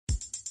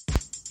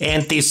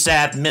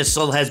Anti-sat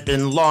missile has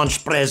been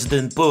launched,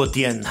 President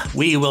Putin.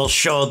 We will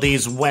show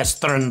these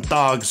Western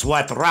dogs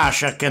what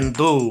Russia can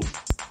do.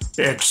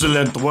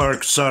 Excellent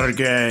work,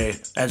 Sergei.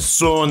 As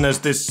soon as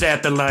this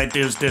satellite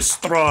is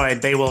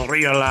destroyed, they will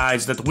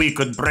realize that we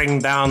could bring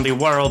down the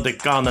world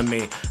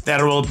economy.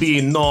 There will be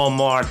no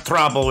more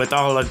trouble with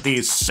all of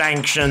these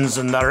sanctions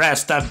and the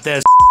rest of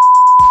this.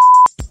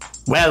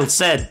 Well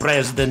said,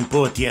 President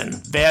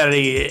Putin.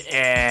 Very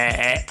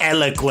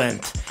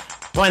eloquent.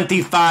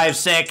 25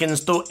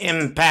 seconds to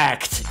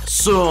impact.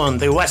 Soon,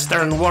 the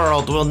Western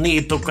world will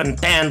need to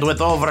contend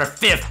with over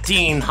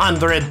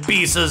 1,500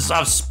 pieces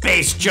of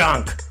space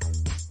junk.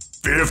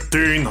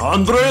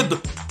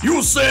 1,500?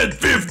 You said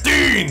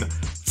 15!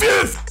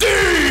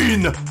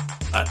 15!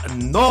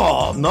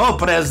 No,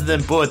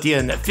 President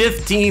Putin.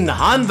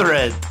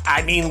 1,500.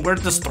 I mean, we're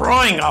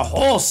destroying a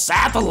whole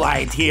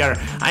satellite here.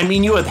 I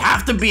mean, you would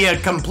have to be a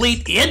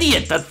complete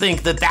idiot to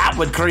think that that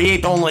would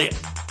create only...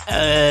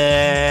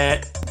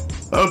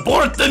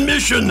 Abort the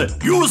mission!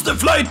 Use the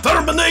flight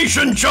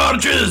termination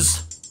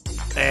charges!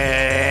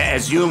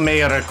 As you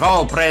may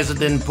recall,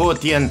 President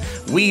Putin,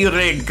 we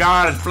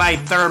regard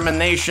flight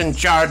termination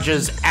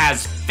charges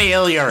as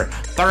failure.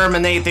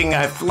 Terminating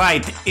a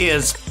flight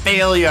is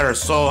failure,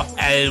 so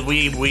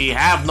we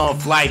have no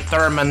flight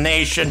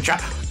termination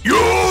charge.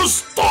 You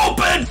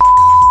stupid!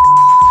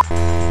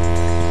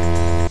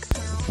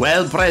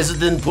 Well,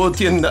 President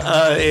Putin,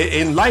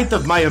 in light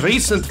of my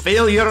recent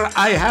failure,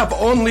 I have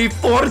only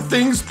 4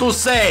 things to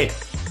say.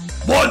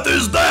 What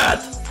is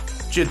that?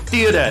 4,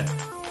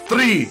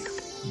 3,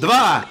 2,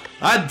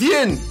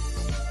 1.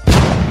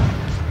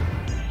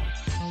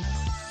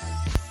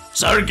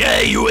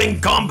 Sergei, you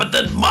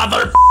incompetent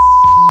mother.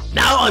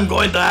 Now I'm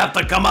going to have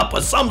to come up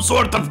with some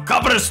sort of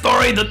cover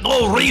story that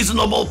no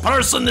reasonable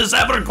person is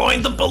ever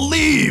going to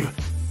believe.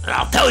 And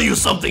I'll tell you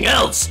something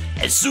else.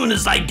 As soon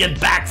as I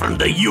get back from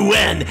the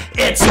UN,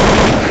 it's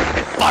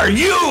for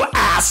you,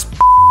 ass.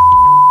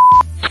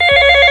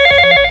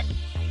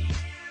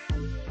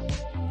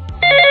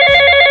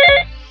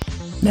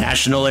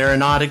 National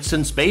Aeronautics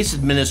and Space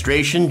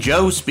Administration,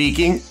 Joe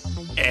speaking.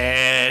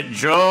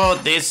 Joe,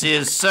 this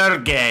is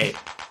Sergei.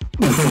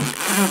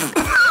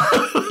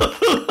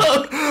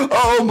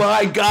 Oh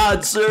my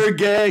God,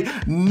 Sergei,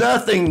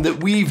 nothing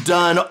that we've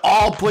done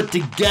all put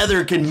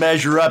together can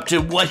measure up to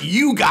what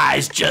you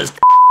guys just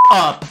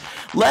up.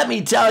 Let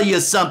me tell you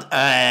something.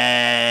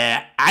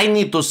 I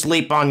need to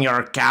sleep on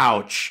your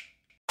couch.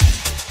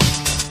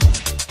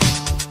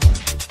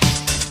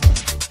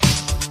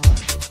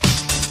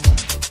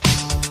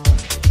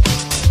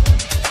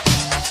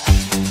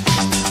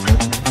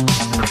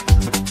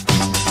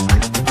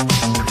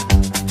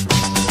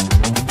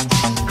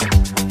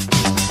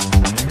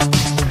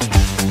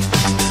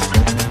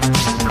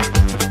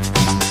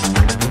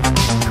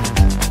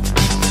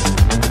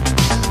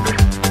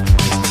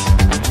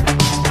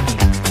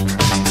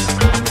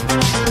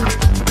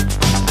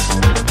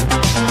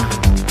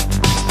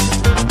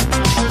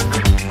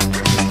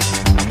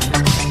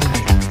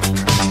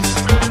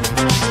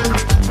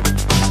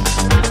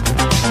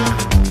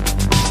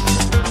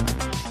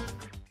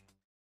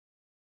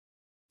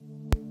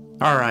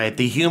 Alright,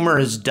 the humor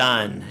is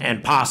done,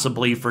 and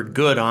possibly for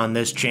good on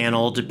this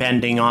channel,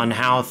 depending on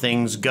how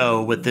things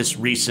go with this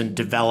recent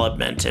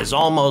development. As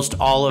almost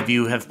all of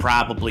you have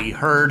probably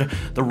heard,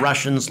 the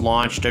Russians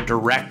launched a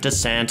direct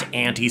descent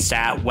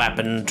anti-sat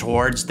weapon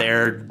towards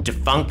their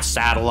defunct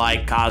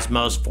satellite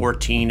Kosmos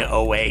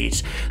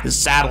 1408. The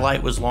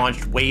satellite was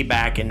launched way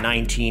back in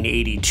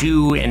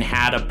 1982 and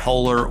had a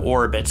polar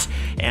orbit,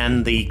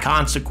 and the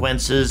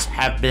consequences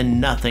have been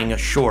nothing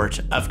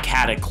short of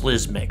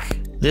cataclysmic.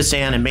 This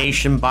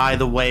animation, by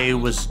the way,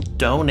 was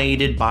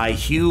donated by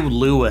Hugh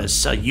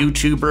Lewis, a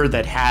YouTuber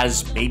that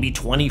has maybe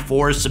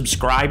 24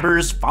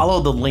 subscribers.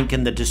 Follow the link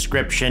in the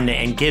description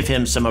and give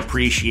him some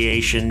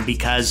appreciation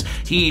because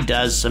he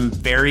does some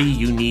very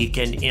unique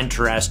and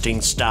interesting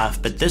stuff.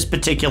 But this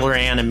particular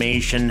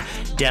animation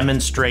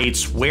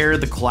demonstrates where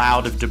the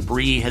cloud of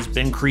debris has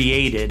been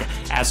created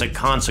as a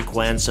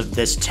consequence of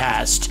this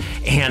test.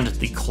 And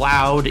the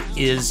cloud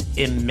is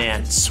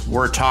immense.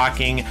 We're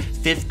talking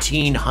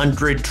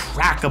 1,500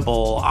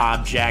 trackable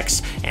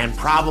objects and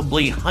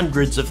probably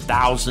hundreds of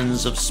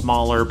thousands of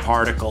smaller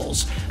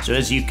particles. So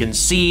as you can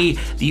see,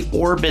 the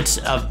orbit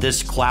of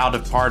this cloud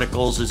of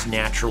particles is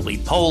naturally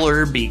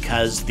polar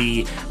because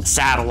the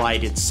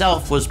satellite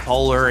itself was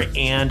polar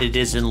and it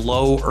is in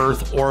low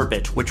Earth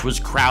orbit, which was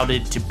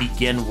crowded to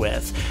begin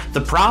with. The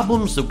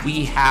problems that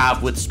we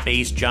have with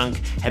space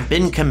junk have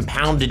been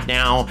compounded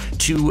now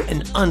to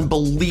an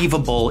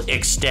unbelievable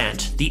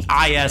extent. The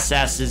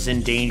ISS is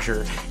in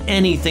danger.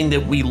 Anything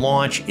that we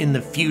launch in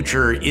the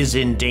future is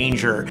in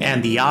danger,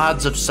 and the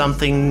odds of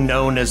something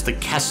known as the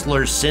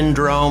Kessler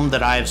syndrome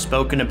that I have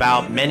spoken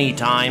about many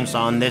times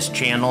on this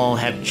channel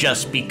have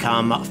just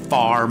become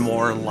far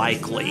more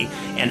likely.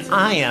 And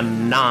I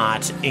am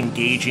not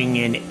engaging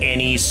in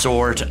any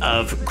sort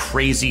of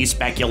crazy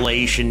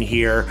speculation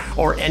here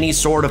or any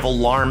sort of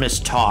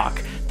alarmist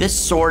talk. This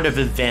sort of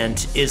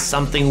event is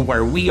something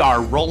where we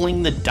are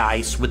rolling the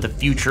dice with the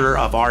future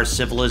of our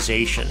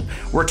civilization.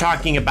 We're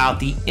talking about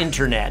the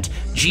internet,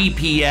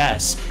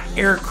 GPS,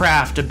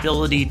 aircraft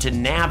ability to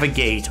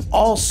navigate,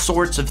 all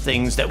sorts of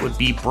things that would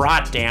be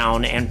brought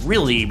down and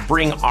really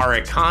bring our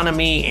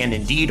economy and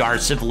indeed our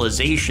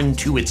civilization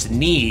to its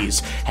knees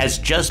has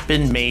just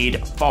been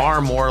made far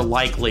more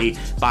likely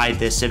by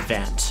this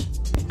event.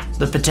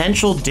 The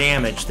potential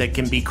damage that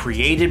can be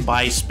created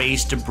by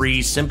space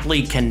debris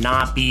simply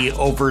cannot be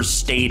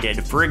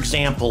overstated. For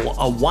example,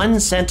 a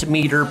 1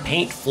 centimeter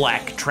paint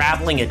fleck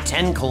traveling at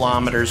 10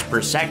 kilometers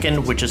per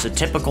second, which is a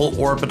typical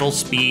orbital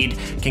speed,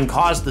 can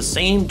cause the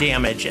same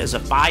damage as a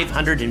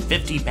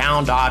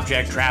 550-pound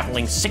object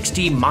traveling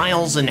 60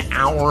 miles an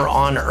hour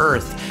on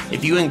Earth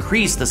if you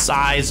increase the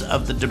size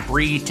of the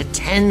debris to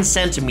 10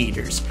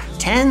 centimeters.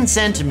 10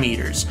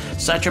 centimeters,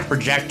 such a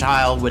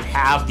projectile would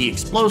have the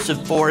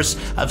explosive force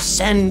of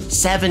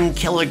 7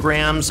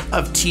 kilograms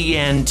of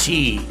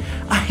TNT.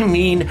 I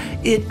mean,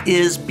 it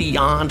is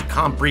beyond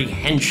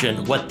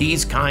comprehension what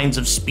these kinds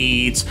of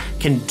speeds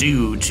can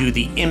do to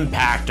the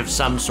impact of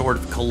some sort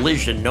of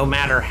collision, no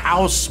matter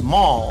how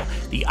small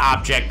the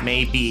object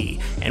may be.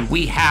 And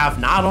we have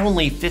not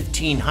only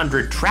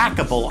 1,500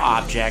 trackable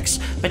objects,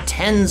 but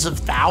tens of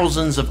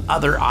thousands of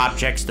other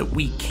objects that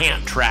we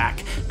can't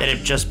track that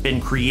have just been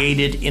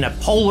created in a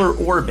polar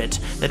orbit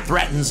that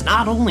threatens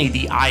not only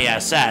the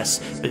ISS,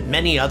 but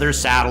many other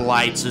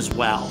satellites as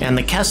well. And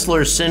the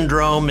Kessler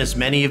syndrome, as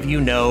many of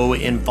you know,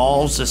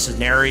 involves a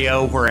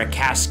scenario where a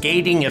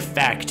cascading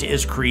effect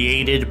is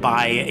created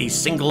by a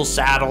single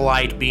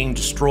satellite being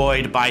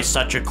destroyed by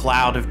such a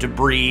cloud of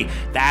debris,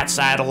 that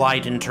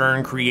satellite in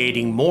turn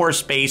creating more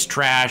space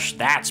trash,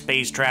 that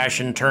space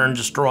trash in turn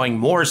destroying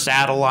more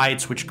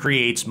satellites, which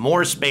creates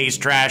more space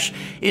trash.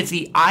 If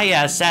the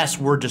ISS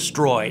were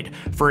destroyed,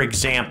 for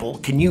example,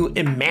 can you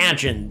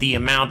imagine the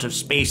amount of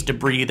space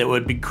debris that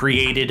would be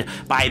created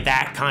by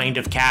that kind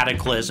of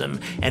cataclysm?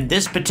 And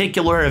this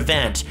particular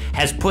event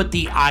has put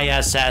the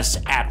ISS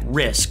at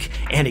risk,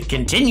 and it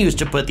continues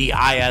to put the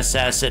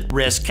ISS at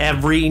risk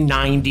every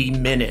 90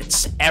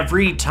 minutes.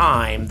 Every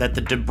time that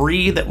the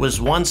debris that was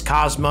once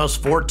Cosmos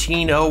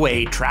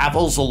 1408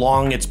 travels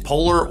along its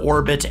polar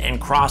orbit and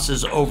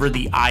crosses over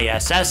the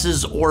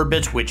ISS's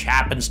orbit, which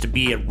happens to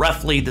be at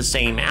roughly the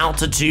same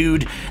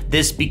altitude,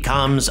 this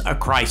becomes a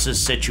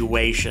crisis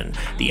situation.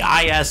 The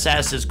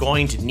ISS is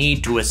going to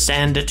need to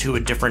ascend to a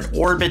different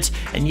orbit,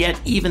 and yet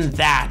even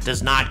that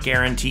does not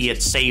guarantee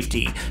its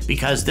safety,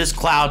 because this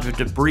cloud of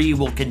debris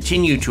will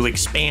continue to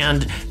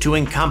expand to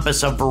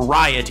encompass a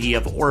variety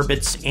of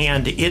orbits,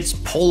 and its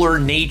polar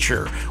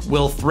nature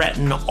will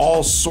threaten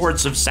all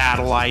sorts of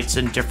satellites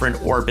in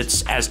different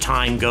orbits as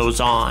time goes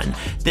on.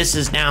 This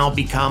has now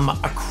become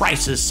a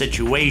crisis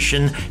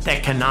situation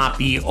that cannot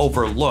be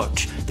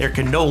overlooked. There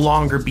can no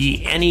longer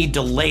be any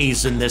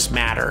delays in this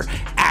matter.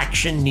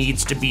 Action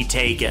needs to be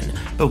taken.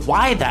 But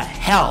why the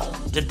hell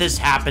did this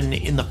happen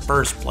in the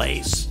first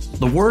place?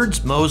 The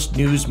words most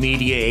news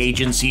media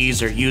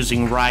agencies are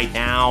using right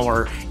now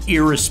are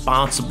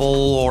irresponsible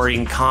or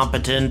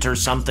incompetent or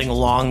something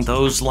along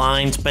those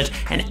lines, but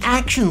an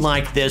action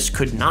like this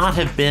could not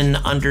have been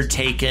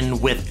undertaken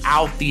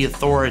without the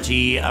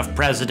authority of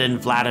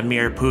President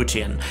Vladimir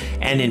Putin.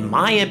 And in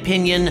my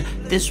opinion,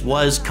 this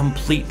was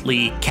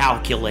completely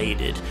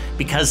calculated,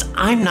 because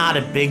I'm not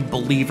a big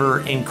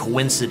believer in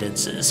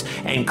coincidences,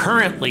 and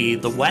currently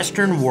the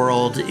Western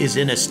world is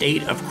in a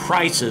state of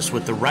crisis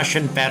with the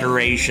Russian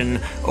Federation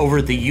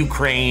over the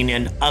Ukraine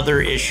and other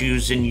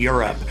issues in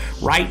Europe.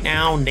 Right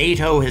now,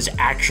 NATO has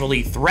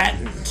actually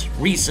threatened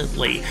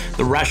recently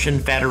the Russian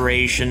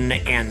Federation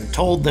and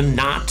told them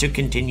not to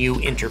continue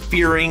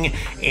interfering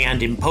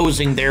and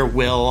imposing their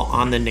will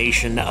on the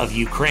nation of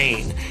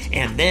Ukraine.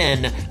 And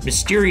then,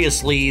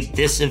 mysteriously,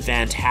 this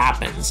event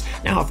happens.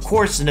 Now, of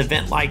course, an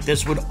event like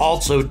this would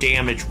also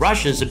damage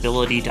Russia's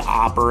ability to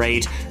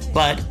operate,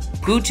 but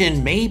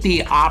Putin may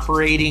be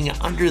operating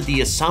under the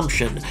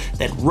assumption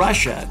that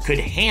Russia could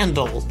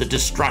handle the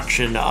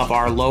destruction of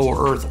our low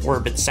Earth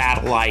orbit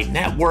satellite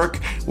network,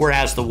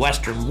 whereas the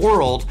Western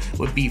world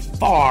would be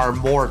far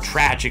more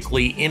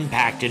tragically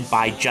impacted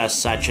by just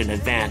such an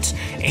event.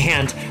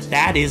 And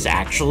that is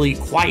actually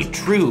quite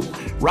true.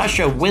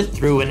 Russia went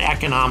through an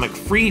economic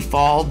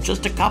freefall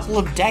just a couple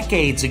of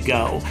decades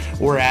ago,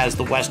 whereas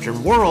the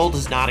Western world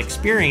has not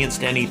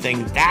experienced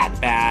anything that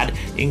bad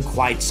in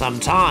quite some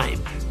time.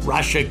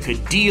 Russia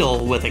could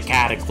deal with a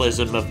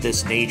cataclysm of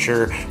this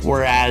nature,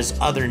 whereas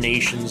other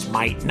nations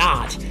might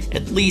not.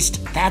 At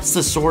least that's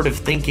the sort of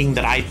thinking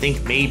that I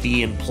think may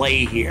be in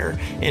play here.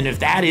 And if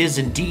that is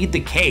indeed the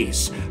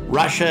case,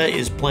 Russia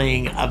is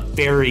playing a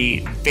very,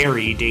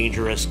 very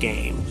dangerous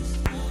game.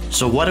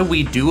 So what do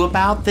we do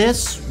about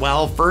this?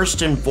 Well,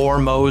 first and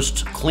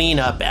foremost,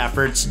 cleanup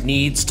efforts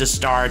needs to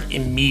start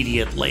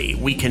immediately.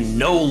 We can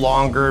no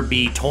longer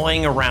be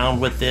toying around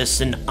with this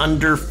and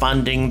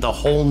underfunding the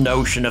whole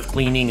notion of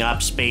cleaning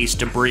up space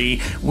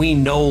debris. We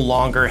no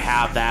longer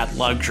have that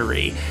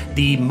luxury.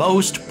 The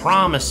most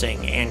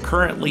promising and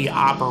currently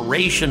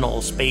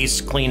operational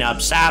space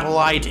cleanup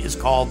satellite is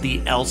called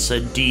the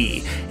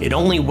ELSA-D. It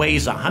only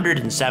weighs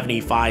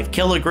 175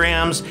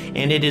 kilograms,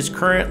 and it has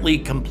currently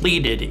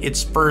completed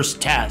its first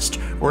test,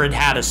 where it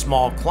had a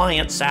small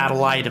client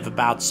satellite of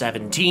about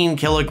 17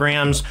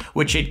 kilograms,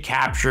 which it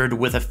captured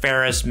with a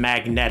ferrous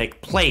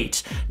magnetic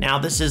plate. Now,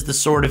 this is the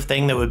sort of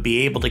thing that would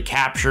be able to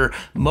capture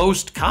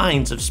most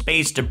kinds of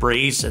space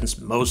debris, since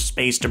most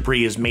space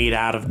debris is made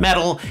out of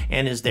metal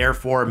and is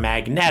therefore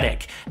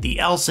magnetic. The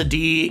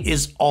ELSA-D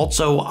is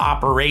also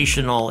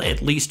operational,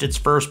 at least its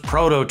first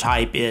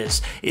prototype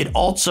is. It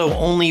also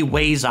only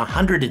weighs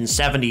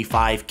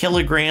 175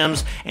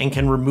 kilograms and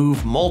can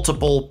remove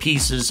multiple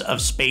pieces of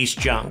space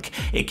junk.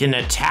 It can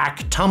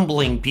attack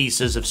tumbling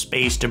pieces of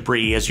space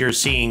debris, as you're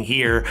seeing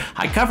here.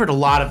 I covered a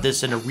lot of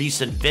this in a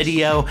recent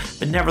video,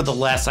 but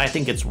nevertheless, I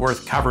think it's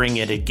worth covering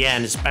it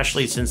again,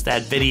 especially since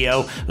that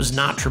video was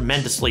not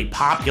tremendously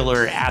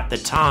popular at the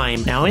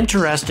time. Now,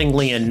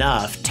 interestingly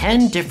enough,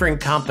 10 different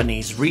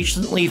companies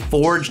recently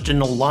forged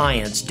an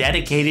alliance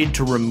dedicated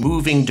to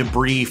removing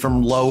debris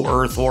from low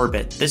Earth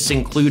orbit. This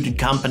included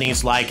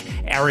companies like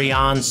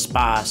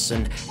Arianespace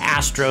and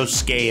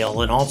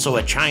Astroscale, and also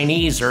a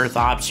Chinese Earth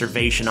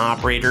observation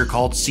operator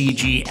called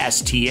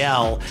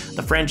CGSTL,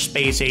 the French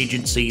space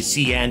agency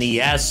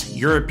CNES,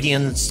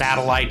 European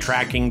Satellite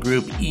Tracking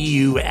Group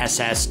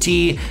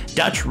EUSST,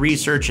 Dutch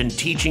Research and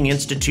Teaching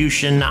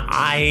Institution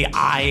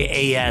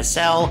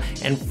IIASL,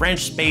 and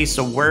French Space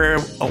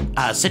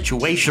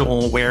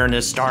Situational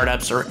Awareness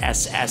Startups, or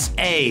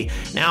SSA.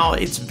 Now,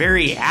 it's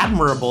very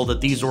admirable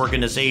that these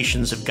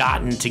organizations have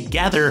gotten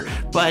together,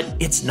 but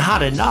it's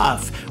not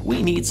enough.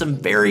 We need some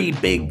very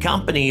big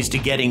companies to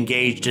get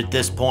engaged at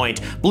this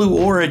point. Blue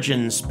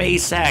Origin,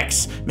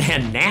 SpaceX,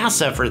 man,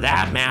 NASA for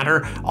that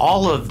matter.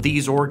 All of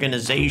these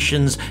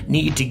organizations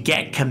need to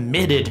get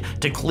committed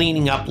to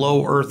cleaning up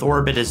low Earth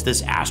orbit, as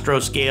this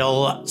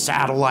Astroscale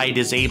satellite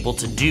is able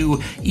to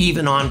do,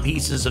 even on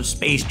pieces of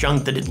space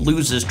junk that it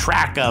loses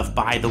track of,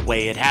 by the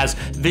way. It has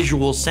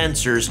visual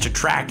sensors to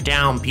track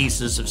down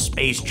pieces of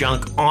space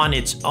junk on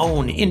its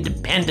own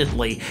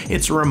independently.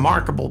 It's a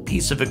remarkable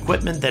piece of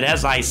equipment that,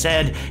 as I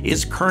said,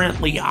 is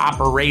currently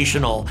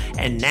operational,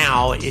 and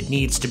now it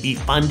needs to be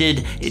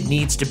funded, it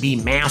needs to be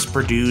mass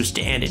produced,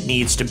 and it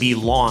needs to be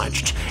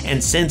launched.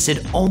 And since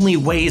it only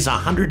weighs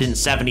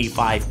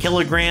 175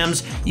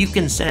 kilograms, you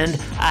can send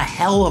a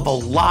hell of a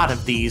lot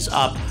of these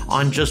up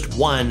on just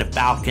one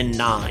Falcon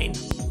 9.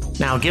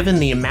 Now, given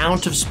the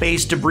amount of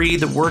space debris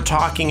that we're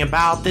talking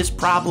about, this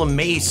problem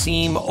may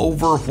seem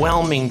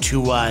overwhelming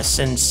to us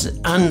and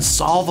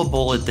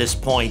unsolvable at this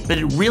point, but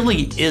it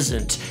really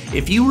isn't.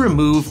 If you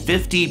remove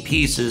 50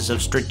 pieces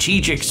of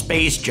strategic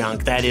space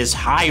junk, that is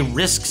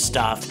high-risk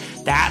stuff,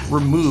 that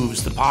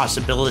removes the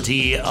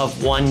possibility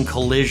of one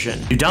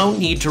collision. You don't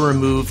need to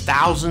remove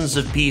thousands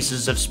of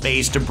pieces of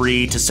space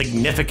debris to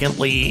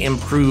significantly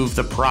improve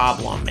the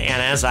problem.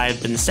 And as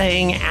I've been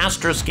saying,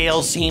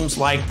 Astroscale seems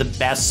like the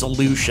best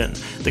solution.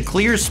 The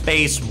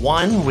Clearspace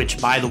 1,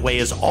 which by the way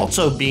is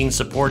also being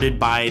supported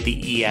by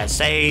the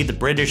ESA, the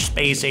British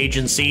Space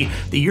Agency,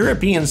 the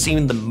Europeans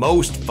seem the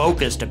most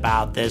focused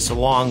about this,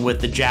 along with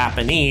the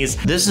Japanese.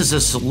 This is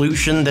a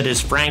solution that is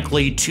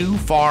frankly too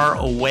far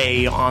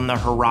away on the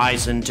horizon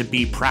to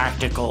be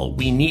practical.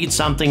 We need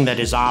something that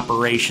is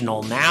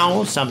operational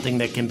now, something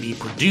that can be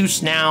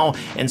produced now,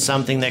 and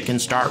something that can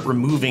start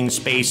removing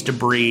space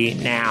debris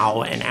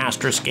now, and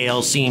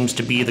Astroscale seems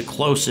to be the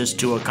closest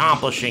to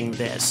accomplishing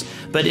this.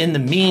 But in the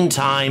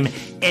meantime,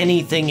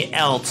 anything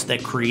else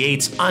that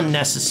creates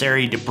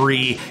unnecessary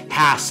debris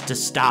has to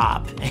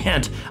stop.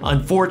 And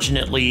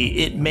unfortunately,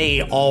 it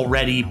may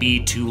already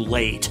be too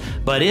late.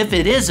 But if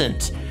it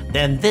isn't,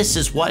 then this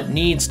is what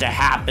needs to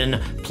happen,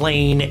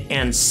 plain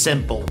and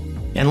simple.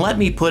 And let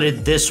me put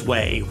it this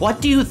way,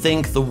 what do you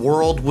think the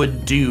world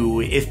would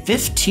do if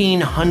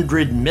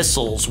 1,500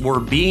 missiles were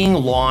being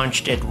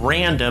launched at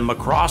random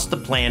across the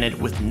planet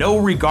with no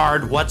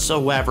regard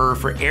whatsoever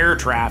for air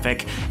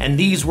traffic, and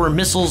these were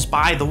missiles,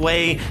 by the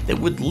way, that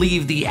would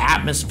leave the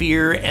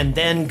atmosphere and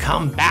then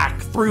come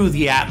back through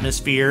the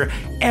atmosphere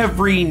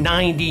every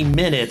 90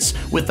 minutes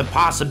with the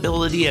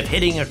possibility of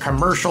hitting a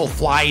commercial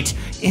flight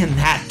in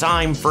that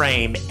time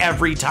frame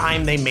every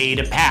time they made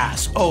a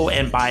pass. Oh,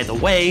 and by the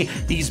way,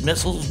 these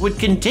missiles would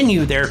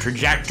continue their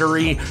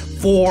trajectory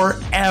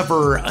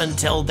forever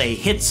until they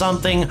hit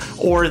something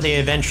or they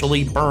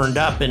eventually burned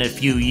up in a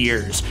few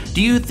years.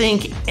 Do you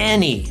think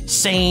any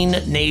sane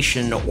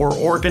nation or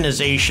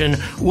organization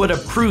would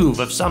approve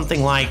of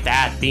something like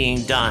that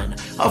being done?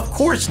 Of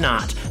course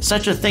not.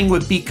 Such a thing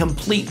would be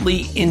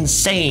completely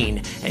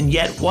insane. And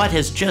yet what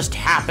has just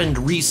happened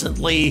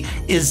recently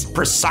is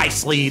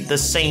precisely the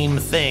same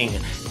thing.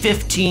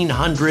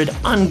 1,500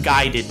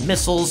 unguided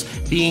missiles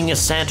being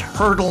sent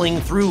hurtling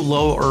through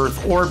low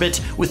Earth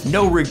orbit with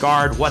no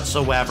regard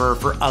whatsoever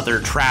for other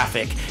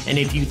traffic. And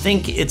if you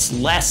think it's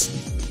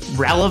less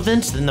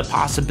relevant than the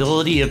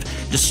possibility of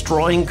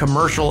destroying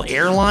commercial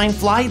airline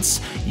flights,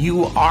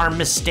 you are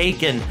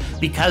mistaken,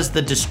 because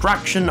the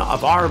destruction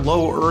of our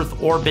low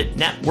Earth orbit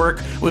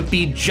network would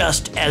be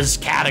just as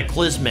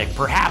cataclysmic,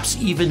 perhaps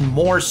even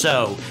more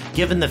so,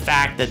 given the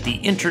fact that the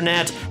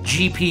internet,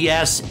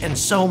 GPS, and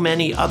so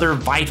many other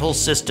vital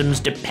systems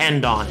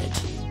depend on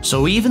it.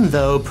 So even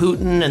though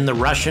Putin and the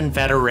Russian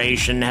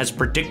Federation has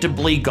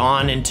predictably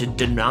gone into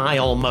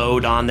denial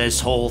mode on this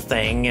whole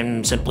thing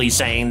and simply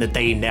saying that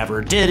they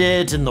never did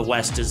it and the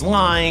West is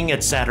lying,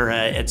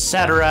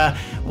 etc.,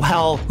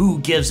 well, who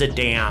gives a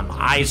damn?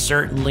 I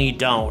certainly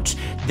don't.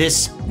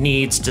 This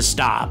needs to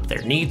stop.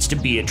 There needs to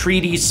be a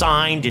treaty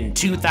signed in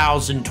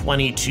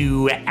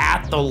 2022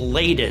 at the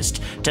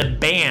latest to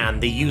ban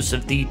the use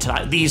of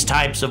these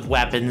types of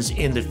weapons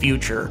in the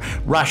future.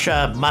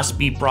 Russia must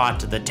be brought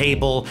to the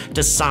table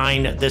to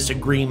sign this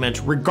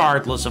agreement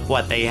regardless of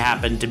what they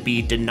happen to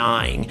be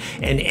denying.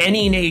 And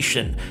any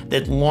nation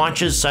that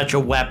launches such a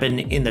weapon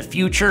in the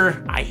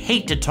future, I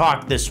hate to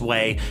talk this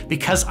way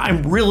because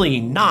I'm really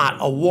not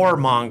a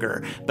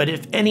warmonger, but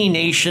if any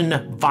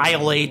nation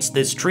violates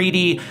this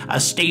treaty, a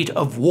state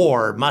of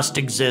war must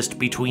exist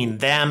between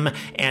them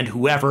and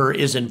whoever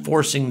is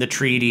enforcing the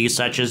treaty,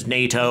 such as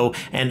NATO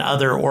and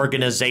other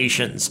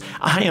organizations.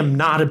 I am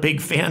not a big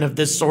fan of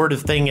this sort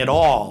of thing at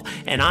all,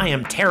 and I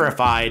am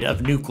terrified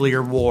of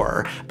nuclear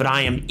war, but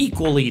I am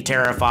equally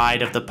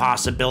terrified of the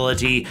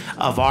possibility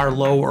of our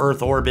low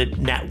Earth orbit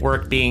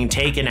network being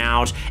taken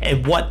out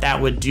and what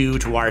that would do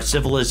to our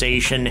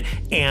civilization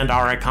and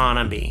our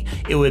economy.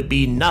 It would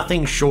be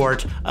nothing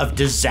short of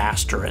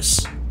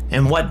disastrous.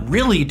 And what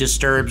really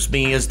disturbs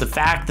me is the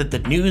fact that the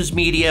news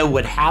media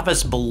would have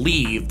us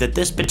believe that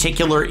this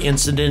particular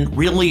incident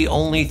really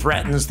only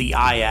threatens the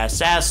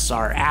ISS,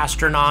 our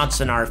astronauts,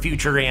 and our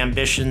future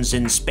ambitions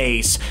in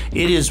space.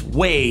 It is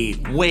way,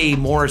 way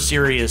more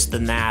serious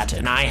than that,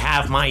 and I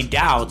have my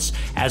doubts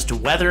as to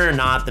whether or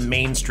not the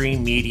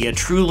mainstream media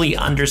truly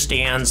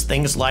understands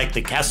things like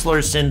the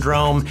Kessler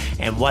syndrome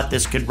and what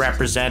this could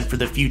represent for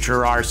the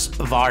future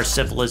of our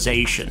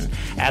civilization.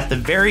 At the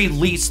very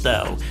least,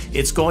 though,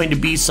 it's going to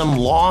be some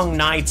long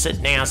nights at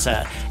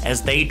NASA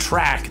as they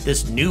track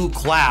this new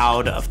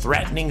cloud of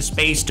threatening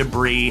space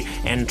debris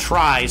and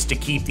tries to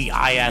keep the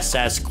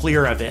ISS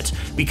clear of it.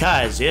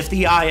 Because if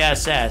the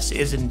ISS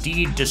is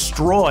indeed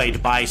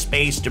destroyed by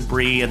space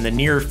debris in the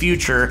near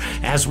future,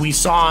 as we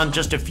saw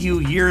just a few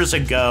years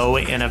ago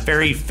in a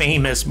very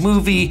famous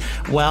movie,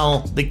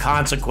 well, the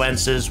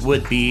consequences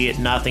would be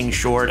nothing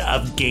short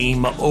of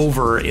game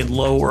over in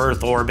low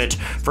Earth orbit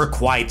for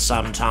quite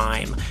some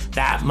time.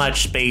 That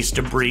much space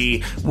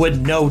debris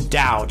would no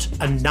doubt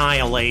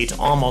annihilate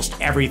almost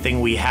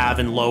everything we have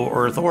in low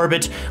Earth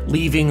orbit,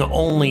 leaving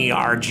only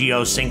our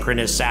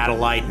geosynchronous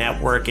satellite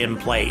network in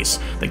place.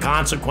 The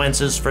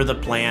consequences for the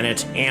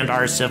planet and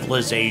our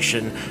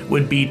civilization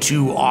would be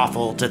too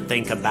awful to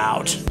think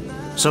about.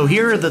 So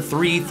here are the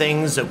three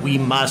things that we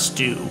must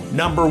do.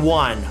 Number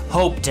one,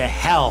 hope to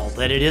hell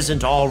that it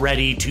isn't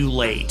already too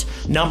late.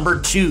 Number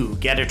two,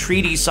 get a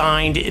treaty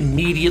signed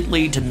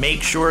immediately to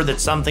make sure that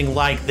something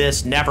like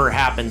this never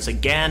happens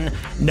again.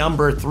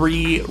 Number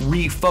three,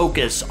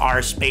 refocus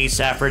our space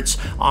efforts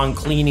on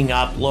cleaning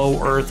up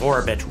low Earth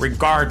orbit,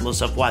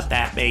 regardless of what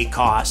that may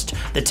cost.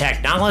 The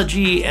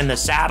technology and the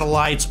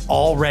satellites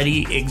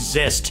already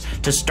exist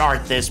to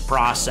start this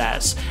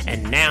process,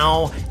 and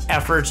now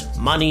effort,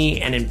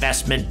 money, and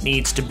investment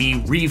needs to be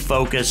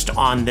refocused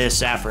on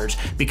this effort,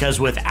 because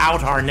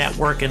without our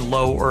network in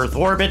low Earth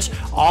orbit,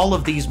 all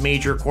of these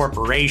major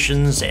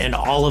corporations and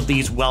all of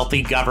these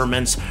wealthy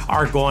governments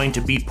are going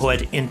to be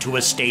put into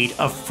a state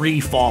of free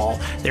fall.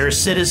 Their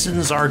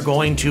citizens are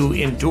going to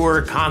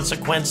endure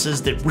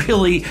consequences that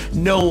really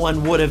no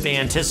one would have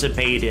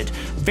anticipated.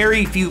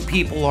 Very few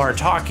people are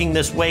talking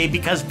this way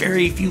because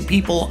very few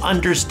people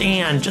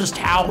understand just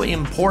how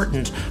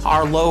important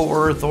our low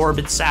Earth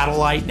orbit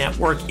satellite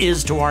network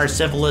is to our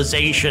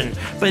civilization.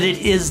 But it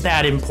is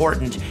that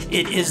important,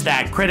 it is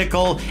that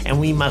critical, and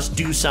we must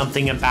do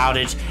something about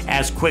it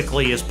as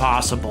quickly as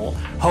possible.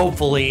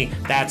 Hopefully,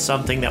 that's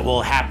something that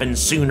will happen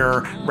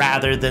sooner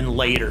rather than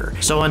later.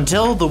 So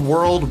until the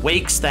world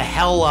wakes the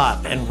hell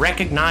up and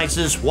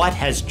recognizes what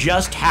has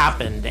just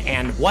happened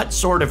and what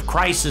sort of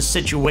crisis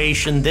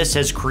situation this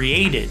has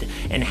created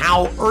and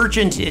how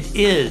urgent it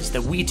is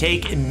that we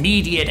take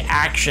immediate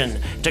action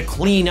to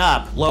clean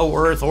up low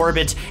Earth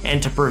orbit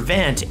and to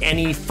prevent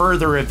any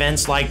further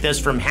events like this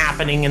from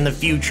happening in the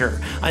future,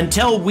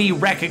 until we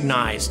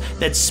recognize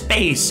that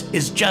space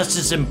is just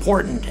as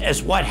important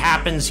as what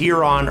happens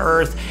here on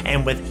Earth,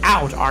 and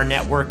without our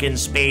network in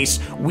space,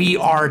 we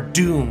are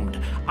doomed.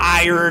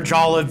 I urge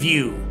all of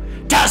you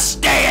to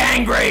stay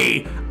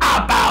angry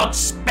about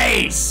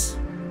space.